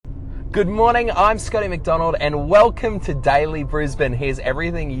Good morning, I'm Scotty McDonald and welcome to Daily Brisbane. Here's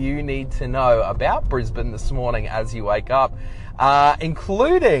everything you need to know about Brisbane this morning as you wake up,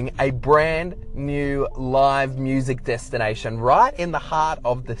 including a brand new live music destination right in the heart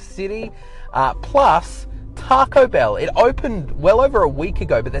of the city, plus Taco Bell. It opened well over a week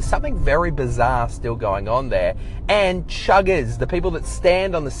ago, but there's something very bizarre still going on there. And chuggers, the people that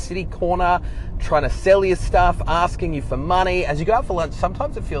stand on the city corner trying to sell you stuff, asking you for money. As you go out for lunch,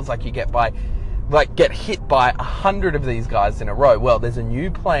 sometimes it feels like you get hit by 100 of these guys in a row. Well, there's a new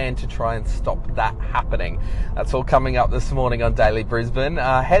plan to try and stop that happening. That's all coming up this morning on Daily Brisbane.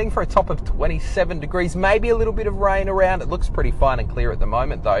 Heading for a top of 27 degrees, maybe a little bit of rain around. It looks pretty fine and clear at the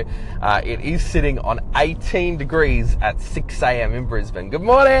moment though. It is sitting on 18 degrees at 6 a.m. in Brisbane. Good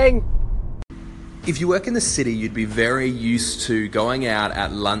morning! If you work in the city, you'd be very used to going out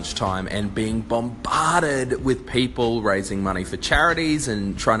at lunchtime and being bombarded with people raising money for charities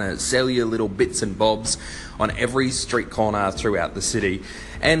and trying to sell you little bits and bobs on every street corner throughout the city.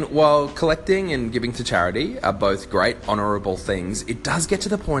 And while collecting and giving to charity are both great, honourable things, it does get to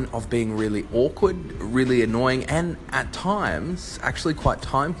the point of being really awkward, really annoying, and at times actually quite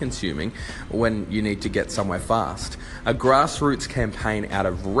time consuming when you need to get somewhere fast. A grassroots campaign out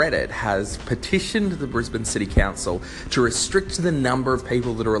of Reddit has petitioned the Brisbane City Council to restrict the number of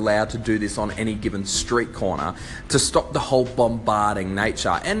people that are allowed to do this on any given street corner to stop the whole bombarding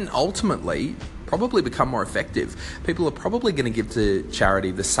nature and ultimately probably become more effective. People are probably going to give to charity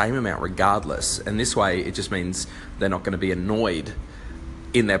the same amount regardless, and this way it just means they're not going to be annoyed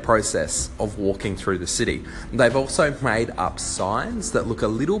in their process of walking through the city. They've also made up signs that look a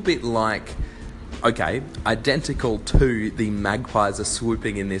little bit like, identical to the magpies are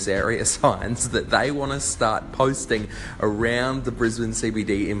swooping in this area signs that they want to start posting around the Brisbane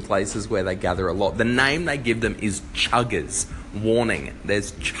CBD in places where they gather a lot. The name they give them is chuggers. Warning,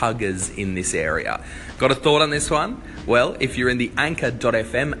 there's chuggers in this area. Got a thought on this one? Well, if you're in the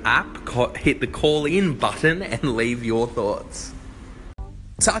Anchor.fm app, hit the call in button and leave your thoughts.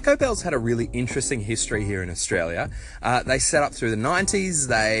 Taco Bell's had a really interesting history here in Australia. They set up through the 90s,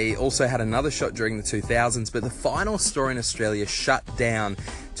 they also had another shot during the 2000s, but the final store in Australia shut down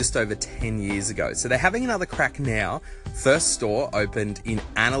just over 10 years ago. So they're having another crack now. First store opened in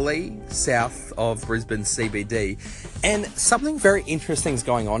Annerley, south of Brisbane CBD. And something very interesting is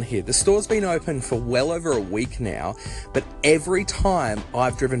going on here. The store's been open for well over a week now, but every time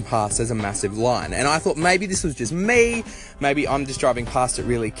I've driven past, there's a massive line. And I thought maybe this was just me, maybe I'm just driving past at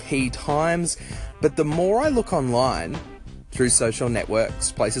really key times. But the more I look online, through social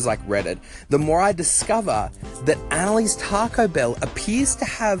networks, places like Reddit, the more I discover that Annerley's Taco Bell appears to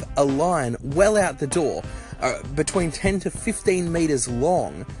have a line well out the door, between 10 to 15 metres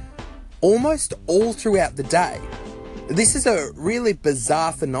long, almost all throughout the day. This is a really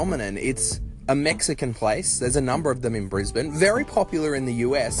bizarre phenomenon. It's a Mexican place. There's a number of them in Brisbane, very popular in the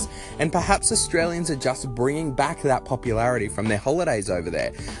US, and perhaps Australians are just bringing back that popularity from their holidays over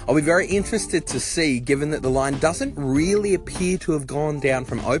there. I'll be very interested to see, given that the line doesn't really appear to have gone down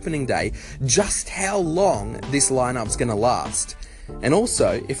from opening day, just how long this lineup's going to last. And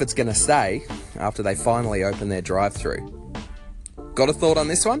also, if it's going to stay after they finally open their drive-through. Got a thought on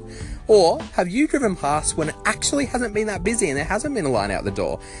this one? Or have you driven past when it actually hasn't been that busy and there hasn't been a line out the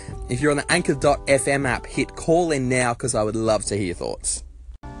door? If you're on the Anchor.fm app, hit call in now because I would love to hear your thoughts.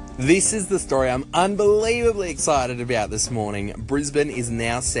 This is the story I'm unbelievably excited about this morning. Brisbane is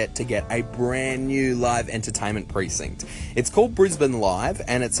now set to get a brand new live entertainment precinct. It's called Brisbane Live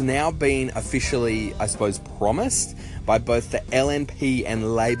and it's now been officially, I suppose, promised by both the LNP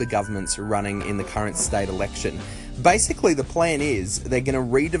and Labor governments running in the current state election. Basically, the plan is they're going to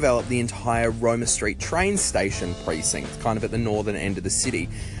redevelop the entire Roma Street train station precinct, kind of at the northern end of the city.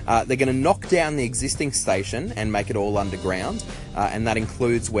 They're going to knock down the existing station and make it all underground, and that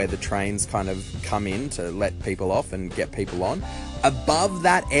includes where the trains kind of come in to let people off and get people on. Above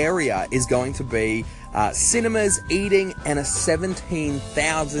that area is going to be cinemas, eating, and a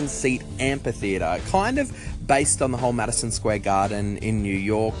 17,000-seat amphitheatre, kind of based on the whole Madison Square Garden in New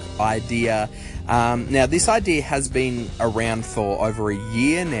York idea. Now, this idea has been around for over a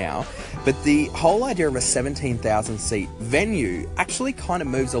year now, but the whole idea of a 17,000-seat venue actually kind of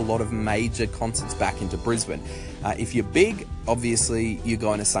moves a lot of major concerts back into Brisbane. If you're big, obviously you're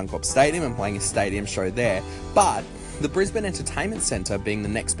going to Suncorp Stadium and playing a stadium show there, but the Brisbane Entertainment Centre, being the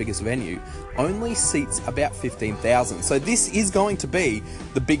next biggest venue, only seats about 15,000. So this is going to be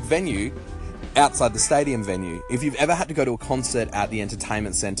the big venue outside the stadium venue. If you've ever had to go to a concert at the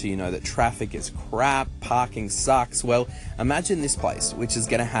entertainment centre, you know that traffic is crap, parking sucks. Well, imagine this place, which is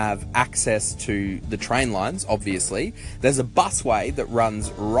going to have access to the train lines, obviously. There's a busway that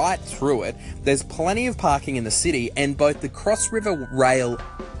runs right through it. There's plenty of parking in the city, and both the Cross River Rail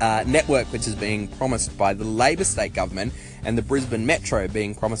network, which is being promised by the Labor state government, and the Brisbane Metro,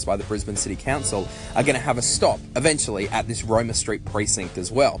 being promised by the Brisbane City Council, are going to have a stop eventually at this Roma Street precinct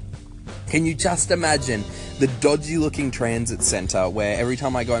as well. Can you just imagine the dodgy looking transit centre where every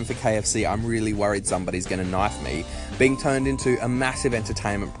time I go in for KFC I'm really worried somebody's going to knife me, being turned into a massive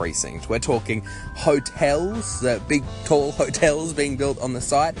entertainment precinct? We're talking hotels, big tall hotels being built on the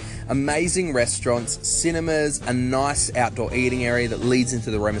site, amazing restaurants, cinemas, a nice outdoor eating area that leads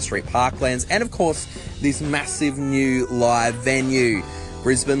into the Roma Street Parklands, and of course this massive new live venue.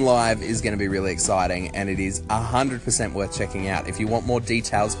 Brisbane Live is going to be really exciting, and it is 100% worth checking out. If you want more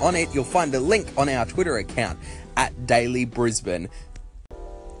details on it, you'll find a link on our Twitter account at Daily Brisbane.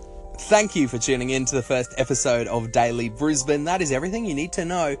 Thank you for tuning in to the first episode of Daily Brisbane. That is everything you need to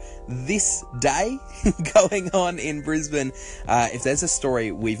know this day going on in Brisbane. If there's a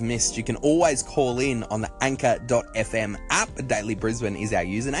story we've missed, you can always call in on the Anchor.fm app. Daily Brisbane is our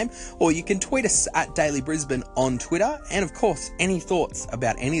username. Or you can tweet us at Daily Brisbane on Twitter. And of course, any thoughts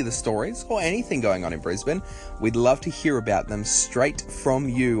about any of the stories or anything going on in Brisbane, we'd love to hear about them straight from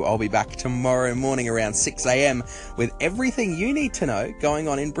you. I'll be back tomorrow morning around 6 a.m. with everything you need to know going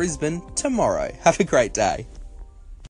on in Brisbane tomorrow. Have a great day.